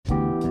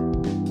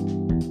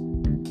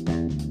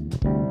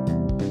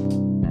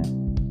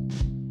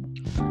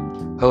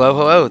Hello,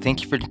 hello.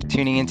 Thank you for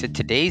tuning into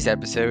today's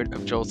episode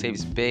of Joel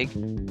Saves Big.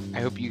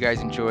 I hope you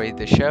guys enjoy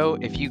the show.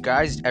 If you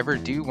guys ever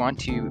do want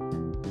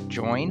to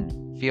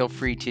join, feel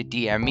free to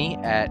DM me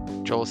at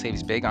Joel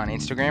Saves Big on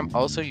Instagram.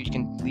 Also, you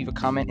can leave a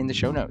comment in the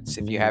show notes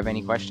if you have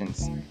any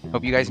questions.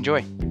 Hope you guys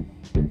enjoy.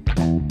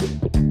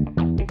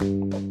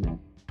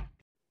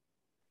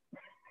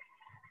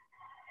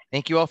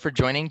 Thank you all for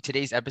joining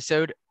today's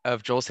episode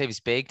of Joel Saves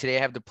Big. Today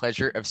I have the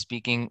pleasure of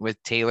speaking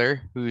with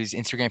Taylor, whose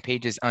Instagram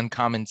page is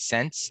Uncommon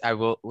Sense. I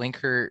will link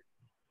her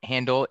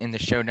handle in the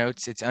show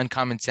notes. It's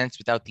Uncommon Sense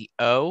without the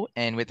O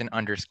and with an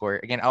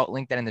underscore. Again, I'll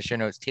link that in the show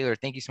notes. Taylor,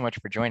 thank you so much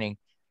for joining.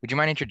 Would you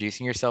mind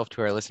introducing yourself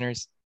to our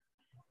listeners?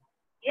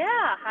 Yeah.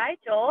 Hi,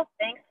 Joel.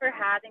 Thanks for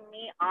having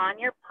me on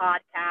your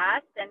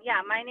podcast. And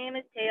yeah, my name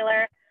is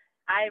Taylor.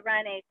 I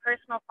run a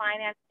personal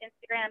finance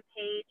Instagram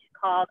page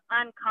called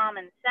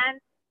Uncommon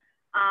Sense.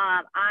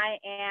 I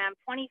am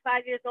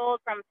 25 years old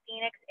from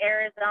Phoenix,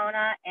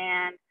 Arizona,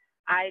 and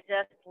I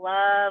just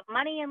love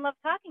money and love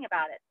talking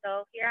about it.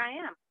 So here I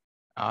am.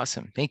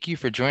 Awesome. Thank you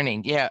for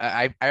joining.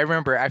 Yeah, I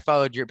remember I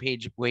followed your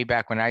page way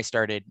back when I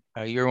started.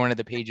 You're one of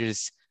the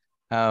pages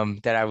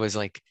that I was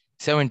like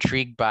so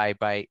intrigued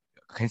by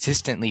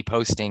consistently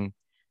posting.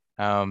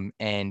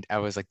 And I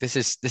was like, this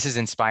is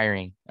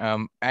inspiring.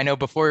 I know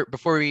before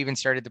we even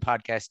started the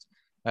podcast,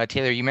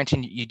 Taylor, you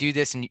mentioned you do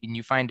this and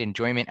you find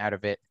enjoyment out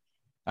of it.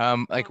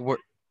 Like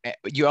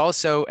you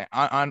also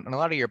on a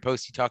lot of your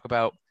posts, you talk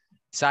about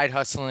side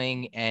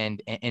hustling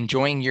and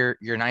enjoying your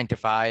 9 to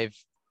 5,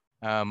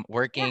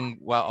 working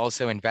while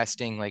also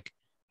investing. Like,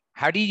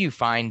 how do you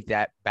find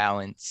that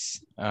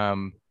balance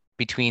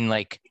between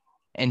like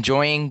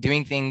enjoying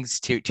doing things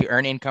to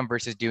earn income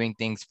versus doing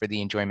things for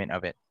the enjoyment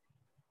of it?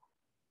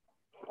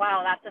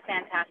 Wow, that's a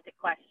fantastic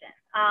question.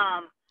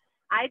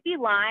 I'd be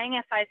lying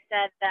if I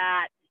said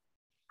that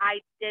I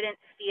didn't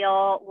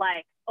feel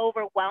like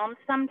overwhelmed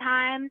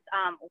sometimes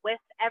with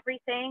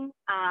everything.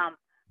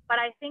 But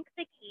I think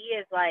the key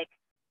is that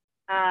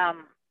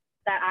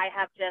I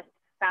have just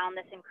found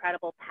this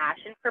incredible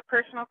passion for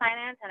personal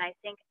finance. And I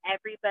think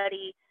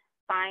everybody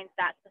finds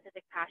that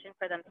specific passion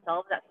for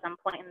themselves at some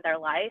point in their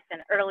life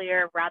and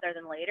earlier rather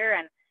than later.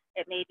 And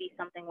it may be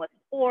something with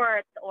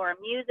sports or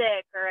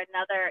music or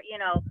another,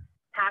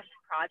 passion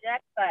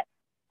project. But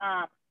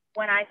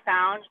when I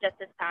found just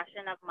this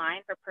passion of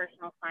mine for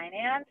personal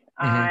finance,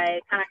 Mm-hmm. I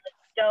kind of just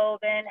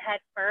dove in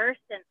head first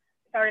and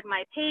started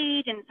my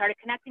page and started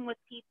connecting with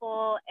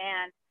people.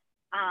 And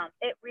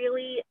it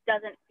really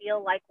doesn't feel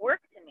like work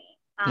to me.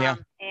 Yeah.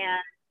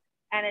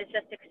 And it's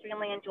just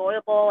extremely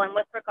enjoyable. And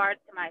with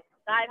regards to my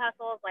side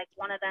hustles, like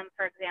one of them,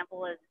 for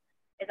example, is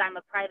I'm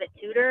a private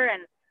tutor,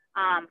 and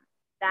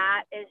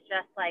that is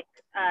just like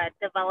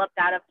developed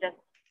out of just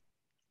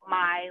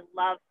my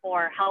love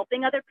for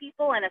helping other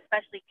people and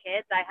especially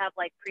kids. I have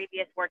like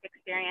previous work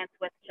experience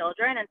with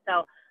children, and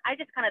so I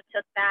just kind of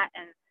took that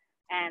and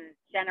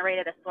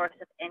generated a source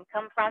of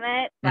income from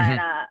it. Mm-hmm.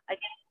 But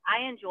again,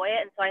 I enjoy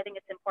it, and so I think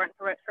it's important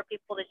for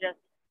people to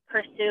just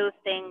pursue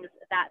things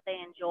that they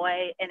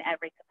enjoy in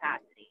every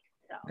capacity.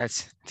 So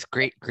That's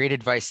great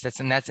advice.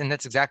 That's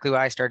exactly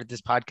why I started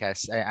this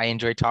podcast. I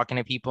enjoy talking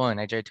to people and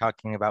I enjoy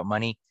talking about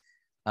money,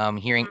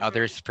 hearing mm-hmm.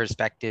 others'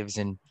 perspectives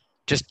and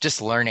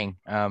just learning.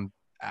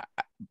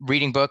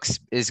 Reading books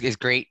is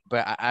great,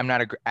 but I'm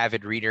not an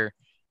avid reader.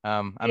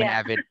 I'm an Yeah.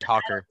 avid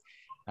talker.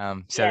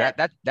 So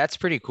Yes. that's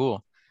pretty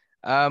cool.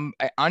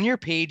 On your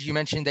page, you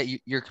mentioned that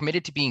you're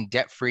committed to being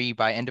debt free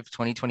by end of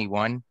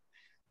 2021.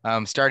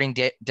 Starting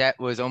debt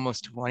was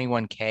almost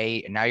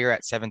 21K, and now you're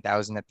at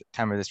 7,000 at the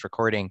time of this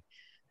recording.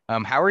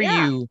 How are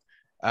Yeah. you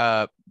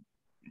uh,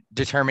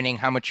 determining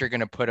how much you're going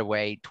to put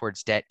away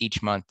towards debt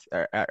each month?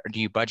 Do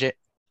you budget?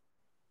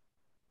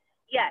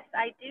 Yes,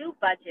 I do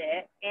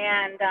budget.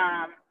 And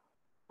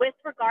with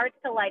regards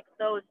to like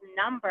those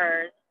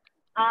numbers,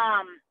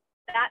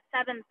 that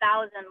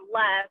 7,000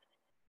 left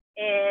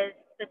is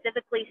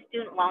specifically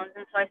student loans.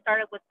 And so I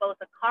started with both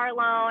a car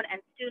loan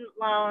and student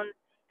loans.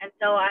 And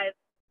so I've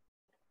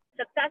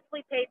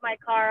successfully paid my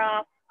car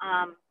off.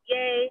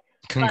 Yay.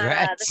 But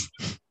Congrats.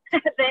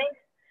 thanks.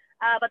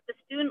 But the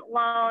student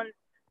loans,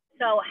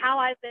 so how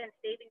I've been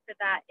saving for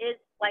that is,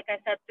 like I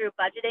said, through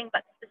budgeting,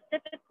 but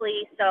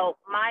specifically, so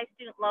my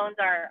student loans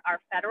are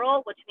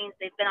federal, which means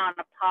they've been on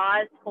a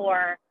pause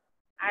for,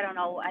 I don't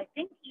know, I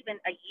think even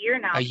a year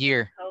now A since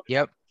year. COVID.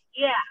 Yep.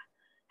 Yeah.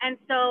 And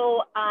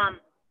so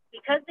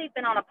because they've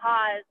been on a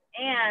pause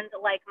and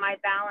like my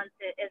balance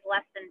is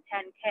less than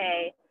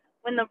 10K,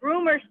 when the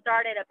rumors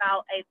started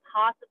about a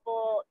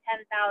possible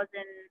 10,000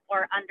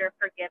 or under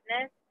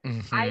forgiveness,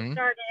 I Mm-hmm.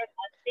 started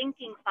a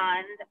sinking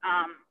fund.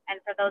 And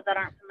for those that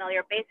aren't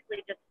familiar,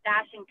 basically just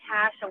stashing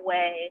cash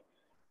away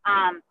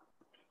um,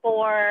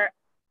 for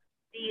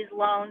these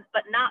loans,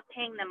 but not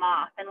paying them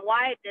off. And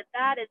why I did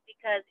that is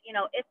because,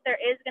 if there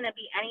is going to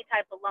be any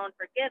type of loan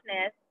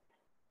forgiveness,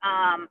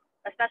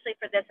 especially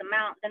for this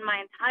amount, then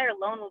my entire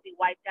loan will be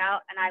wiped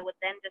out, and I would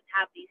then just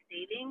have these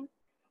savings.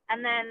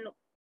 And then,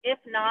 if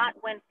not,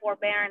 when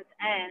forbearance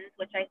ends,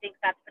 which I think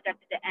that's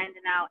projected to end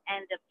now,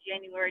 end of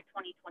January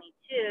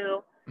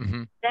 2022,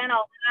 Mm-hmm. then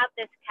I'll have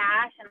this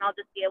cash and I'll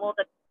just be able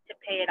to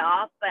pay it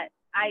off. But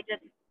I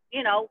just,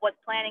 was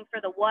planning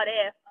for the what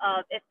if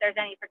of if there's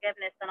any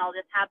forgiveness, then I'll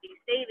just have these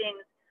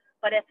savings.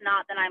 But if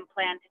not, then I'm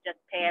planning to just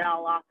pay it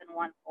all off in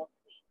one full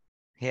sweep.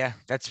 Yeah,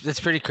 that's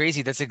pretty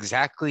crazy. That's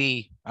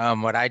exactly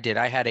what I did.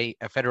 I had a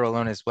federal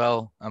loan as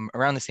well,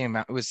 around the same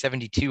amount. It was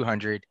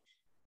 7,200.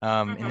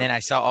 And then I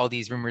saw all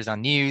these rumors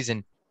on news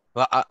and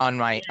well, on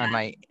my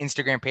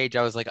Instagram page,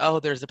 I was like, oh,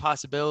 there's a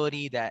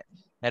possibility that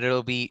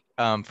it'll be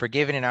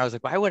forgiven. And I was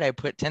like, why would I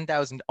put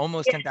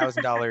almost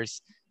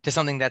 $10,000 to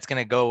something that's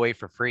going to go away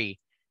for free?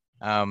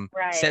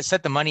 Right.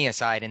 Set the money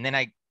aside. And then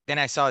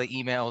I saw the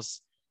emails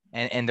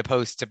and the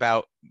posts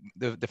about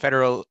the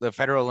federal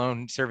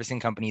loan servicing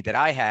company that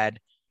I had,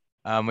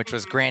 which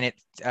was Granite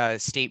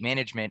State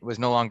Management, was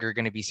no longer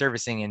going to be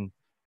servicing in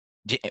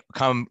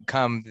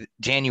come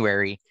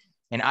January.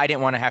 And I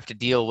didn't want to have to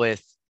deal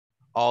with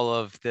all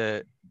of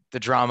the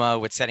drama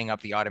with setting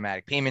up the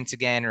automatic payments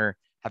again or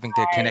having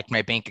to connect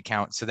my bank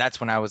account. So that's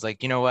when I was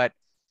like, you know what?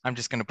 I'm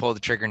just going to pull the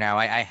trigger now.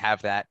 I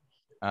have that.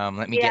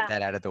 Let me get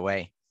that out of the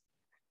way.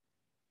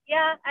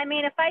 Yeah, I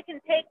mean, if I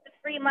can take the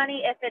free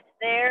money, if it's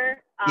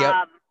there, Yep.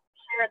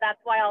 sure, that's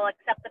why I'll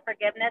accept the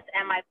forgiveness.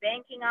 Am I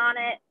banking on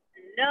it?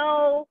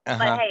 No. But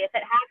hey, if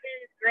it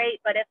happens, great.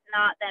 But if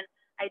not, then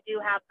I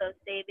do have those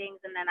savings,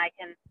 and then I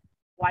can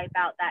wipe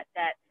out that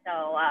debt.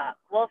 So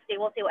we'll see.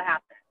 We'll see what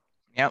happens.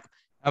 Yep.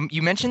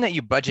 You mentioned that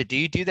you budget. Do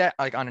you do that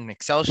like on an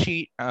Excel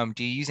sheet?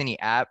 Do you use any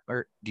app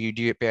or do you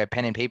do it by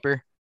pen and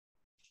paper?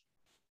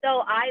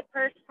 So I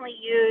personally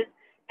use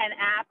an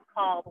app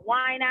called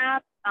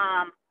YNAB.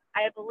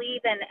 I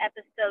believe in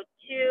episode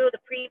 2, the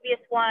previous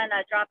one,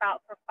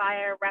 Dropout for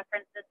Fire,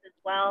 referenced this as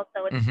well.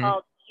 So it's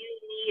called You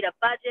Need a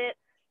Budget.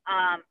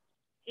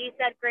 He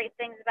said great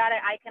things about it.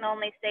 I can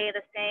only say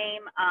the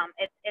same.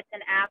 It's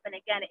an app, and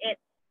again,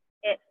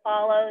 it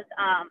follows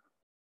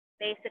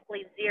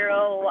basically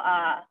zero.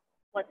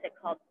 What's it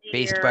called?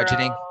 Based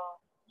budgeting.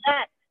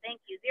 Yes,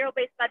 thank you.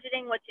 Zero-based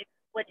budgeting,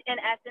 which in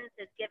essence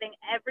is giving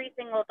every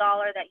single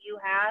dollar that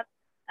you have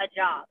a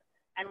job,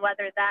 and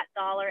whether that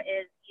dollar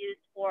is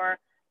used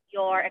for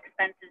your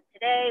expenses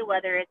today,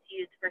 whether it's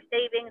used for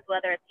savings,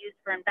 whether it's used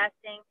for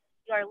investing,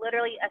 you are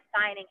literally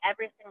assigning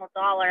every single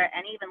dollar,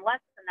 and even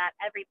less than that,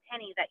 every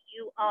penny that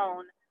you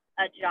own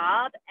a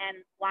job,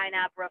 and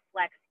YNAB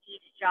reflects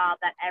each job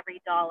that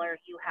every dollar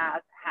you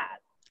have has.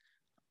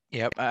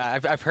 Yep,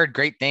 I've heard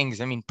great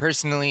things. I mean,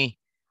 personally,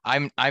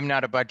 I'm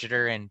not a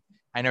budgeter, and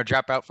I know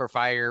Dropout for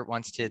Fire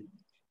wants to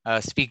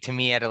speak to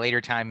me at a later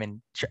time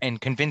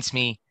and convince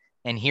me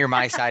and hear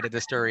my side of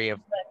the story of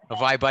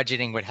why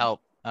budgeting would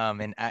help.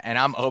 And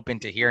I'm open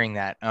to hearing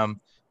that.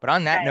 But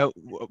on that note,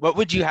 what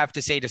would you have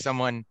to say to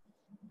someone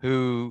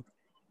who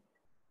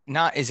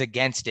not is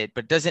against it,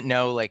 but doesn't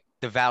know like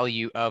the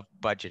value of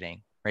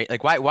budgeting, right?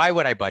 Like why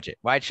would I budget?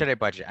 Why should I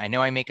budget? I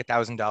know I make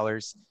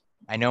 $1,000.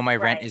 I know my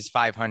rent is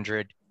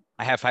 500.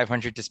 I have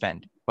 500 to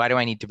spend. Why do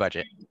I need to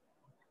budget?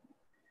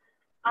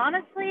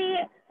 Honestly,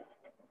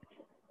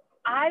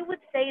 I would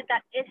say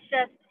that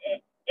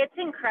it's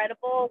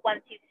incredible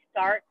once you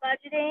start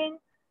budgeting,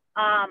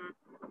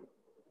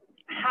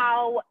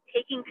 how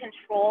taking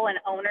control and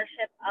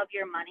ownership of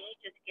your money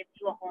just gives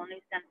you a whole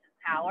new sense of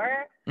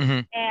power.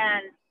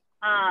 And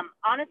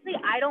honestly,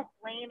 I don't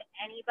blame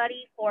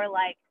anybody for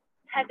like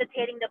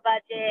hesitating to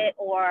budget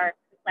or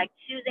like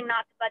choosing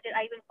not to budget.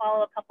 I even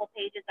follow a couple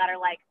pages that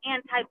are like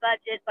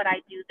anti-budget, but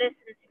I do this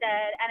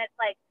instead. And it's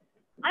like,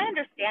 I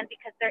understand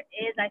because there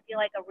is, I feel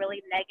like, a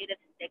really negative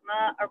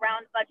stigma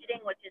around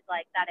budgeting, which is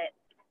like that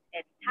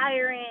it's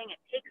tiring, it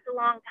takes a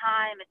long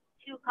time, it's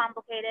too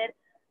complicated.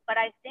 But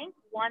I think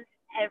once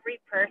every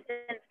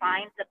person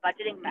finds a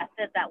budgeting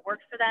method that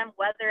works for them,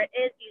 whether it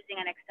is using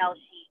an Excel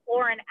sheet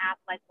or an app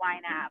like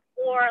YNAB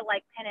or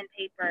like pen and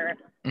paper,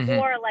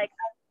 or like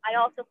I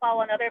also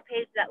follow another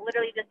page that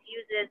literally just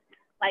uses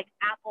like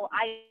Apple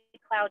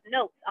iCloud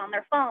notes on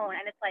their phone.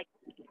 And it's like,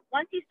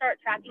 once you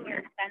start tracking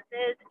your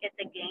expenses, it's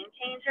a game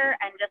changer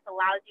and just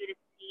allows you to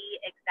see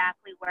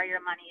exactly where your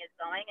money is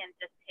going and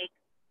just take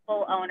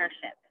full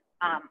ownership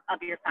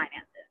of your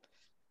finances.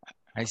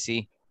 I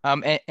see.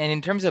 And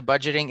in terms of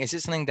budgeting, is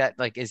this something that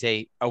like is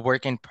a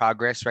work in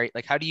progress, right?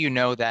 Like, how do you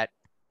know that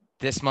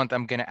this month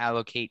I'm going to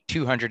allocate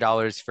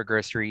 $200 for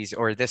groceries,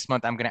 or this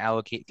month I'm going to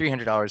allocate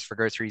 $300 for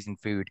groceries and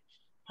food?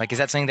 Like, is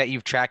that something that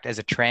you've tracked as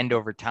a trend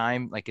over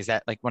time? Like, is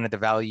that like one of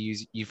the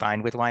values you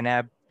find with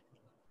YNAB?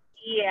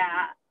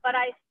 Yeah, but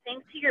I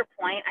think to your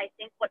point, I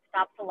think what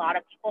stops a lot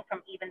of people from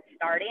even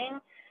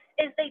starting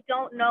is they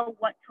don't know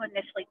what to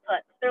initially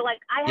put. They're like,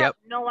 I have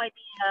no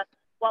idea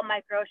what my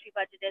grocery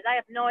budget is. I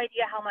have no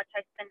idea how much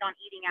I spend on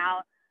eating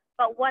out.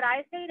 But what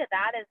I say to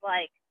that is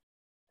like,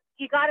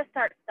 you got to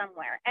start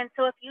somewhere. And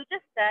so if you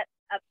just set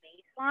a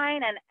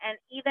baseline and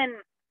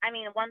even, I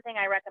mean, one thing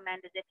I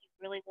recommend is if you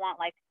really want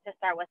like to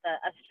start with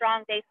a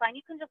strong baseline,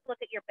 you can just look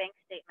at your bank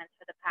statements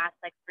for the past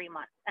like 3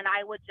 months. And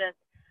I would just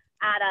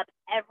add up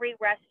every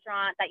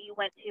restaurant that you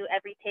went to,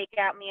 every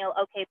takeout meal,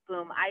 okay,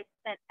 boom, I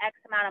spent X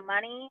amount of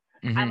money.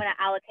 I'm going to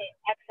allocate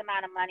X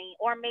amount of money.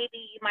 Or maybe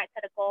you might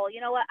set a goal, you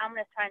know what, I'm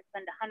going to try and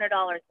spend $100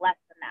 less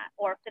than that,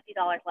 or $50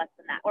 less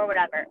than that, or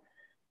whatever.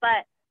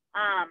 But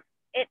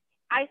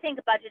I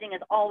think budgeting is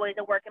always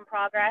a work in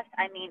progress.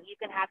 I mean, you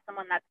can have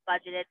someone that's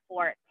budgeted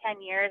for 10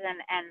 years,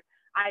 and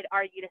I'd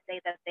argue to say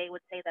that they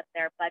would say that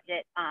their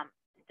budget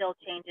still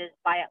changes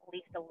by at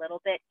least a little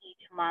bit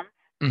each month,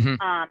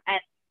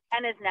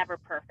 and is never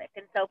perfect.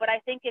 And so, but I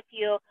think if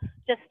you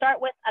just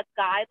start with a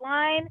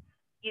guideline,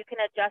 you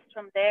can adjust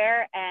from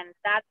there, and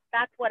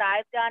that's what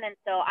I've done. And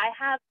so I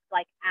have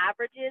like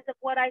averages of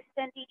what I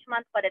spend each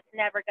month, but it's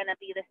never going to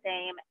be the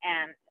same.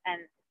 And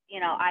you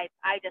know, I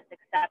just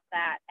accept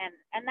that,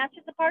 and that's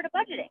just a part of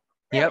budgeting.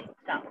 Really. Yep.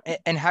 So.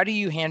 And how do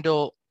you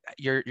handle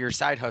your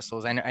side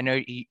hustles? I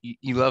know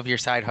you love your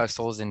side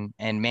hustles and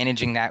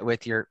managing that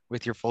with your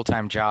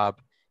full-time job.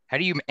 How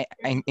do you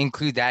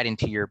include that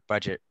into your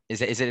budget? Is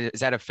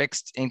that a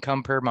fixed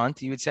income per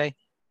month, you would say?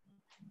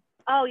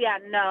 Oh yeah,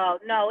 no,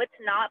 it's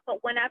not.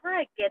 But whenever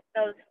I get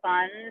those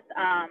funds,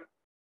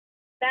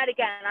 that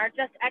again are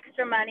just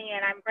extra money,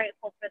 and I'm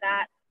grateful for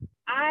that.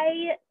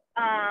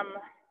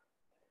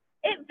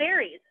 It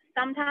varies.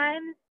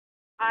 Sometimes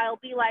I'll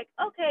be like,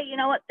 okay, you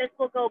know what, this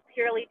will go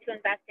purely to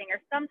investing.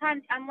 Or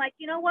sometimes I'm like,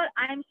 you know what,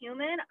 I'm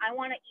human. I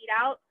want to eat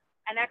out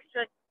an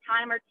extra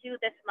time or two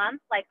this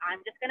month. Like,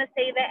 I'm just going to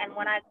save it. And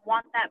when I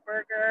want that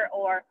burger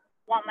or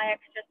want my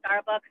extra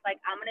Starbucks,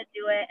 like, I'm going to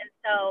do it. And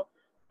so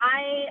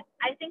I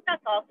think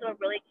that's also a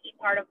really key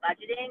part of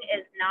budgeting,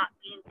 is not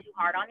being too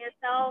hard on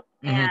yourself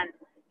and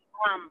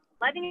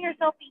letting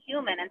yourself be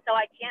human. And so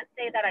I can't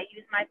say that I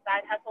use my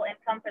side hustle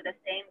income for the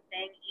same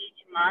thing each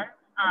month.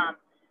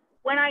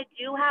 When I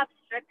do have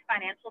strict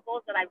financial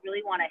goals that I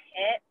really want to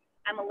hit,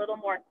 I'm a little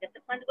more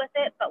disciplined with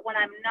it. But when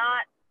I'm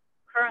not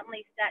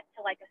currently set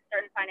to like a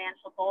certain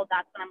financial goal,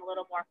 that's when I'm a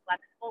little more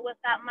flexible with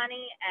that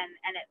money,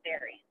 and it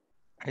varies.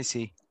 I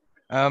see.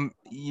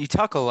 You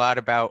talk a lot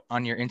about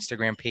on your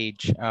Instagram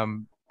page.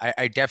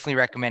 I definitely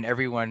recommend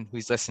everyone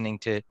who's listening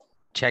to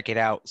check it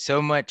out.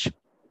 So much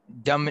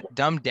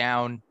dumbed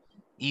down,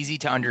 easy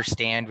to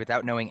understand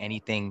without knowing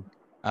anything,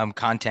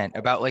 content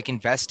about like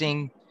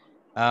investing.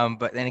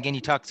 But then again,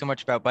 you talk so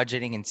much about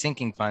budgeting and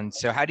sinking funds.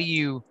 So how do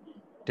you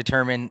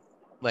determine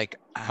like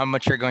how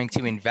much you're going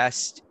to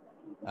invest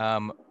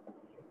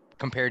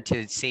compared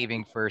to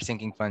saving for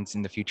sinking funds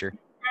in the future?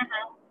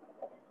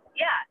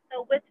 Yeah.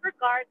 So with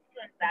regards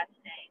to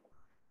investing,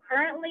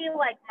 currently,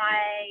 like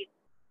my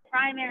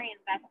primary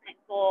investment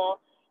goal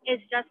is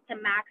just to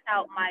max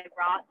out my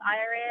Roth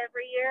IRA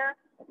every year.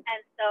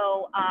 And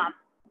so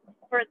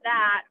for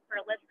that, for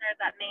listeners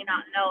that may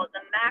not know,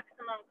 the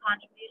maximum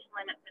contribution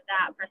limit for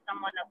that for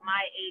someone of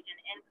my age and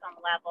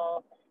income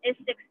level is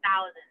 $6,000.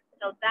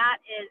 So that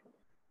is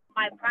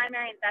my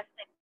primary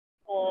investment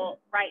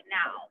goal right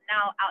now.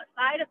 Now,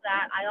 outside of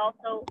that, I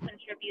also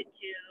contribute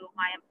to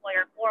my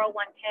employer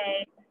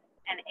 401k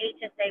and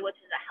HSA, which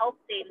is a health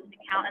savings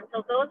account. And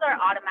so those are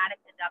automatic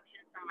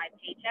deductions from my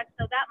paycheck.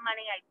 So that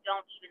money I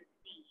don't even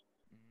see.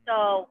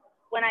 So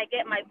when I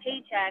get my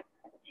paycheck,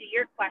 to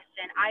your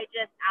question, I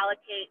just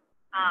allocate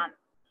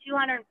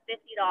 $250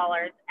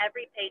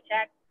 every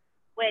paycheck,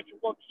 which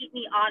will keep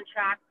me on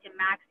track to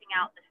maxing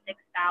out the $6,000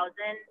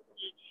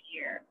 each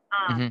year.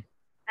 And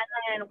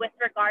then with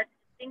regards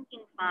to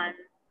sinking funds,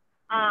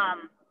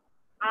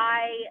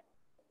 I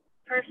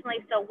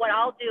personally, so what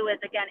I'll do is,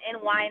 again,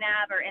 in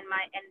YNAB or in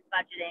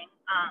budgeting,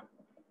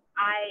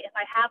 if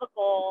I have a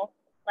goal,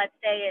 let's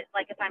say it's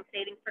like if I'm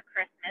saving for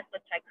Christmas,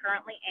 which I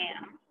currently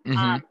am,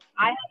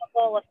 I have a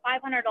goal of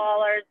 $500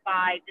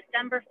 by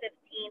December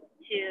 15th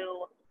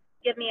to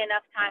give me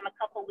enough time, a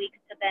couple weeks,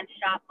 to then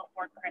shop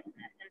before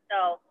Christmas. And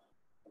so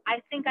I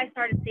think I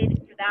started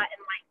saving for that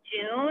in like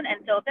June.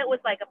 And so if it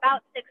was like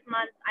about 6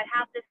 months, I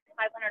have this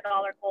 $500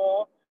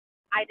 goal.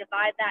 I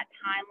divide that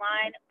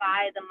timeline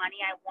by the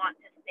money I want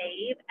to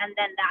save, and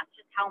then that's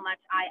just how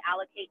much I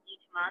allocate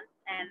each month.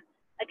 And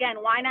again,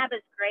 YNAB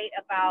is great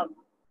about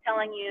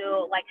telling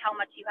you like how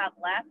much you have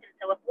left. And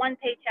so if one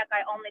paycheck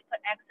I only put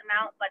X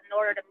amount, but in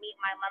order to meet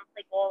my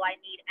monthly goal, I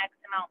need X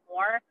amount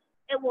more,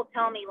 it will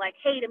tell me like,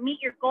 hey, to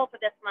meet your goal for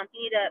this month,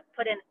 you need to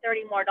put in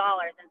 $30 more.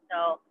 And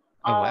so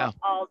I'll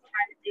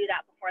try to do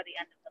that before the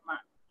end of the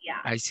month. Yeah.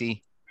 I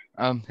see.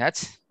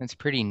 That's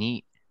pretty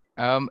neat.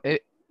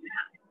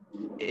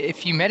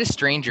 If you met a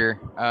stranger,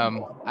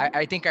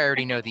 I think I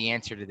already know the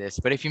answer to this,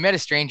 but if you met a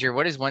stranger,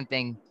 what is one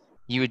thing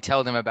you would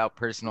tell them about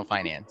personal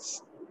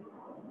finance?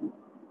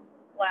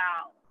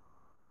 Wow.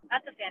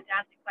 That's a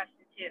fantastic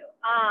question too.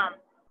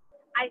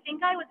 I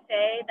think I would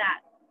say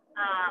that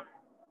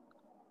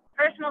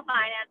personal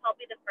finance, I'll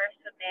be the first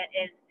to admit,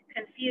 is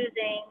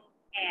confusing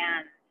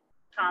and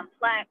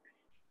complex,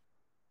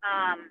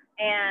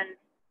 and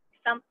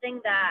something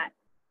that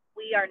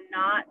we are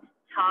not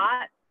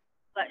taught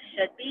but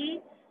should be.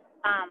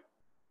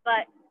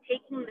 But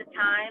taking the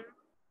time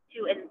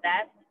to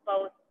invest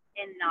both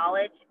in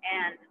knowledge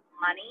and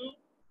money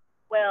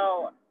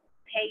will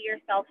pay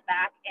yourself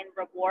back in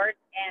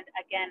rewards and,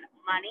 again,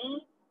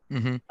 money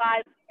Mm-hmm.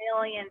 5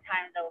 million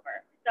times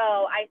over.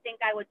 So I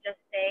think I would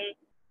just say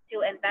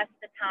to invest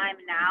the time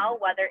now,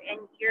 whether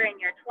you're in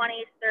your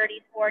 20s,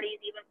 30s, 40s,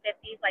 even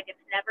 50s, like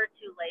it's never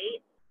too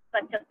late,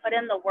 but to put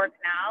in the work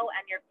now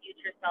and your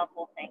future self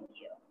will thank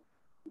you.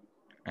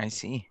 I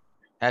see.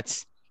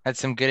 That's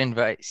some good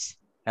advice.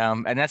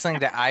 And that's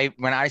something that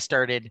when I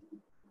started,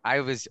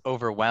 I was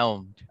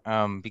overwhelmed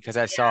because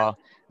I Yeah. saw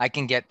I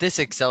can get this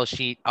Excel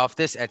sheet off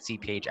this Etsy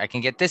page. I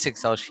can get this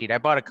Excel sheet. I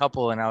bought a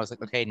couple and I was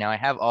like, okay, now I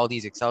have all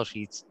these Excel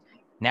sheets.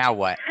 Now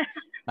what?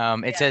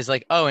 It Yeah. says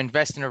like, oh,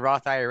 invest in a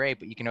Roth IRA,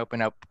 but you can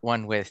open up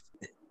one with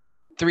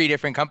 3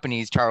 different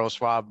companies, Charles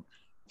Schwab,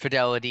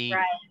 Fidelity,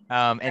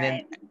 Right. and then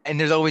Right. and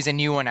there's always a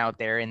new one out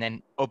there. And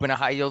then open a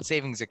high yield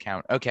savings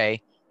account.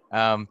 Okay,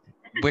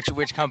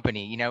 which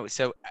company? You know,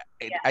 so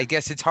Yeah. I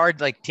guess it's hard.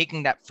 Like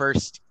taking that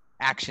first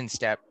action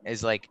step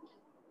is like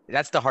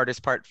that's the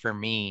hardest part for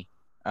me.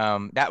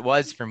 That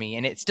was for me,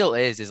 and it still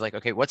is like,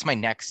 okay, what's my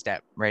next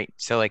step, right?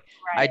 So like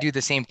I Right. do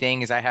the same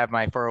thing as I have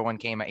my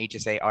 401k, my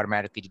HSA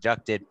automatically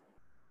deducted.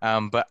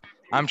 But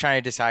I'm trying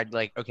to decide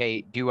like,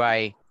 okay, do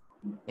I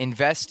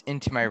invest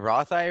into my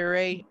Roth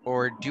IRA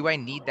or do I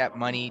need that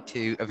money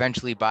to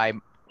eventually buy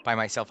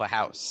myself a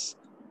house?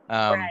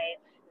 Um, Right.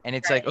 and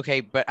it's like, Right.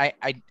 okay, but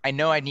I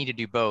know I need to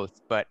do both,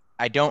 but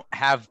I don't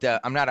have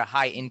I'm not a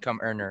high income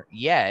earner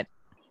yet.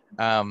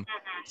 Mm-hmm.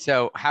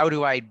 So how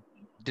do I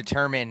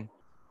determine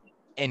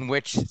in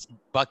which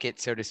bucket,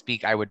 so to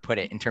speak, I would put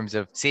it in terms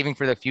of saving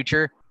for the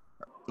future,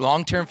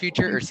 long-term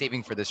future, or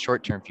saving for the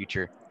short-term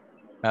future?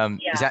 Is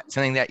Yeah. that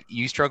something that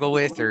you struggle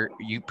with, or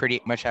you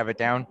pretty much have it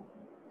down?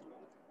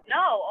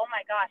 No, oh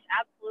my gosh,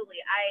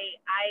 absolutely.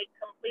 I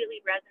completely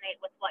resonate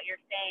with what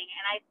you're saying,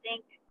 and I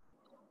think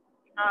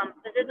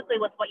specifically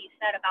with what you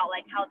said about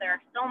like how there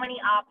are so many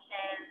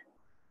options,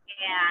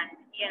 and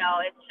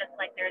it's just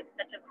like there's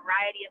such a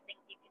variety of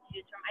things you can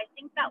choose from. I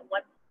think that's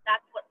what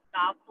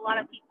stops a lot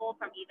of people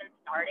from even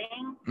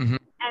starting. Mm-hmm.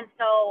 And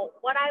so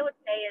what I would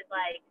say is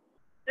like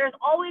there's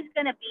always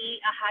going to be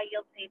a high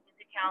yield savings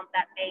account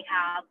that may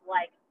have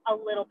like a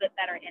little bit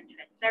better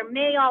interest. There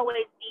may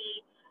always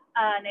be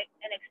an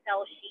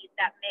Excel sheet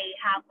that may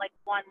have like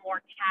one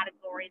more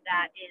category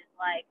that is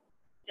like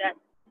just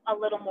a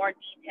little more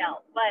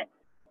detailed. But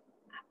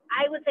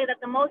I would say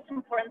that the most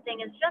important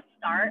thing is just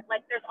start.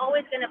 Like there's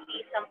always going to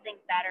be something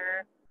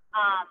better.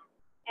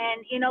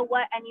 And you know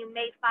what? And you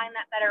may find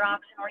that better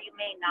option or you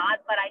may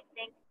not. But I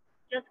think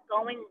just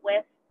going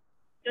with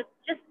just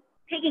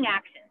taking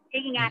action,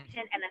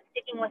 and then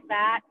sticking with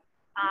that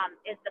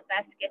is the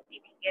best gift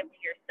you can give to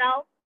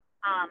yourself.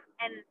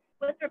 And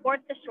with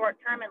regards to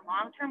short-term and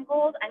long-term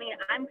goals, I mean,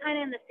 I'm kind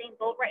of in the same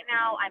boat right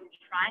now. I'm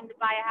trying to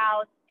buy a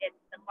house.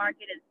 The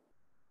market is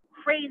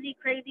crazy,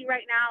 crazy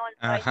right now, and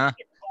so I Uh-huh.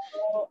 think it's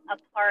all a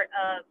part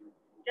of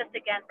just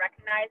again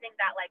recognizing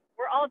that like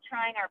we're all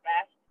trying our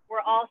best.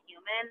 We're all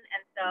human,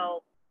 and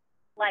so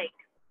like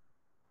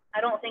I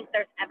don't think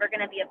there's ever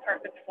going to be a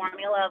perfect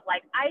formula of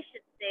like, I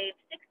should save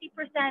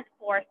 60%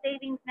 for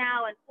savings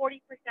now and 40%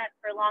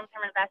 for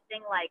long-term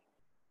investing. Like,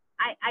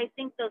 I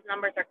think those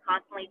numbers are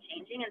constantly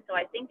changing. And so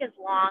I think as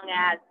long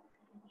as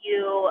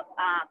you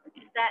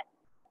set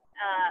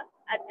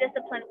a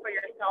discipline for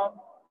yourself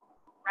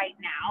right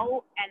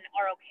now and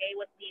are okay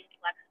with being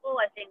flexible,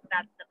 I think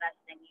that's the best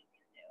thing you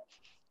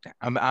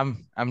can do.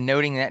 I'm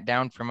noting that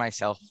down for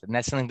myself, and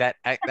that's something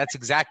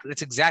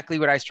that's exactly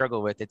what I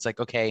struggle with. It's like,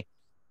 okay,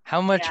 how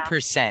much Yeah.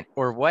 percent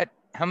or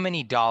how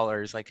many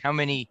dollars, like how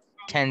many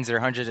tens or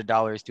hundreds of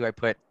dollars do I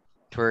put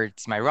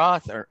towards my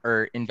Roth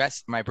or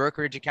invest my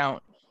brokerage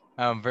account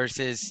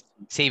versus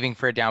saving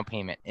for a down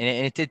payment?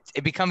 And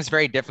it becomes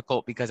very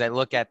difficult because I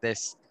look at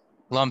this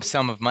lump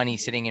sum of money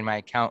sitting in my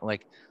account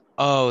like,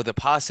 oh, the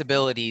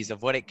possibilities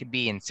of what it could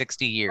be in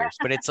 60 years.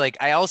 But it's like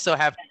I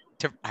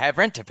have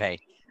rent to pay.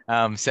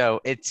 So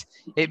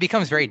it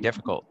becomes very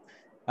difficult.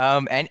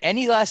 And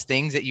any last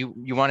things that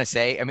you want to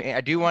say? I mean,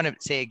 I do want to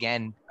say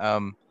again,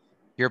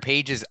 your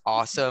page is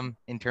awesome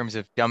in terms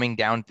of dumbing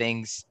down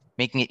things,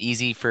 making it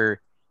easy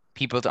for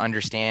people to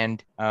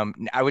understand.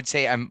 I would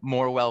say I'm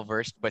more well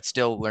versed, but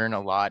still learn a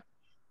lot.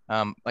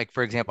 Like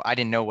for example, I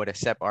didn't know what a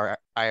SEP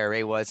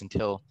IRA was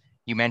until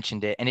you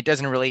mentioned it, and it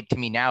doesn't relate to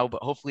me now,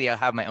 but hopefully I'll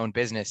have my own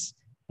business,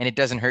 and it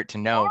doesn't hurt to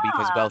know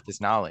because Yeah. wealth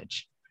is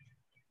knowledge.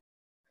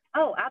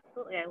 Oh,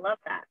 absolutely. I love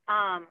that.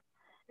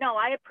 No,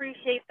 I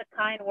appreciate the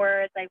kind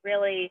words. I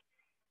really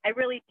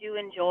do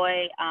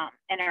enjoy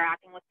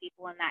interacting with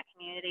people in that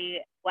community,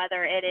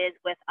 whether it is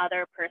with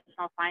other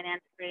personal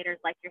finance creators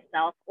like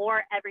yourself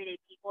or everyday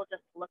people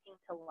just looking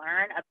to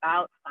learn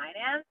about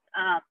finance.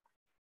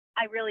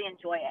 I really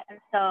enjoy it. And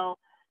so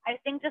I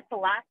think just the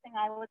last thing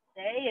I would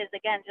say is,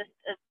 again, just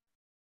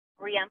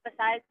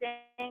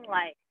re-emphasizing,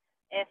 like,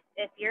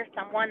 if you're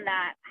someone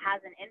that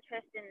has an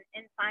interest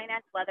in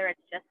finance, whether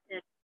it's just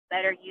to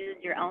better use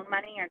your own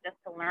money or just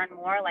to learn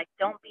more, like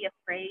don't be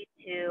afraid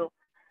to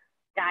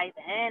dive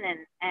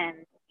in,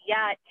 and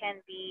yeah, it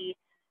can be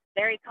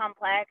very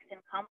complex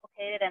and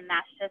complicated, and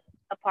that's just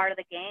a part of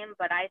the game.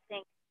 But I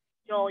think,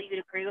 Joel,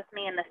 you'd agree with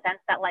me in the sense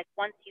that like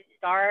once you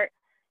start,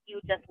 you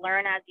just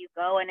learn as you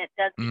go, and it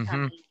does become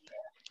Mm-hmm. easier.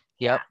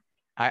 Yep.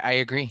 I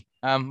agree.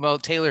 Well,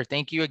 Taylor,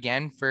 thank you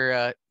again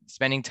for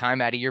spending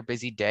time out of your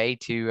busy day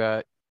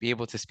to be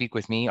able to speak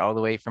with me all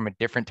the way from a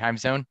different time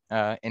zone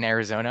in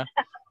Arizona.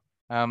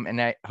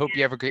 And I hope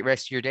you have a great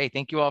rest of your day.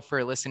 Thank you all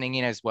for listening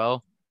in as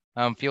well.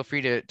 Feel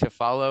free to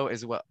follow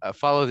as well,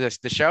 follow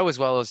the show as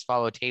well as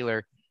follow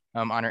Taylor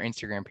on our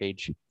Instagram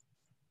page.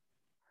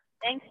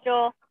 Thanks,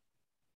 Joel.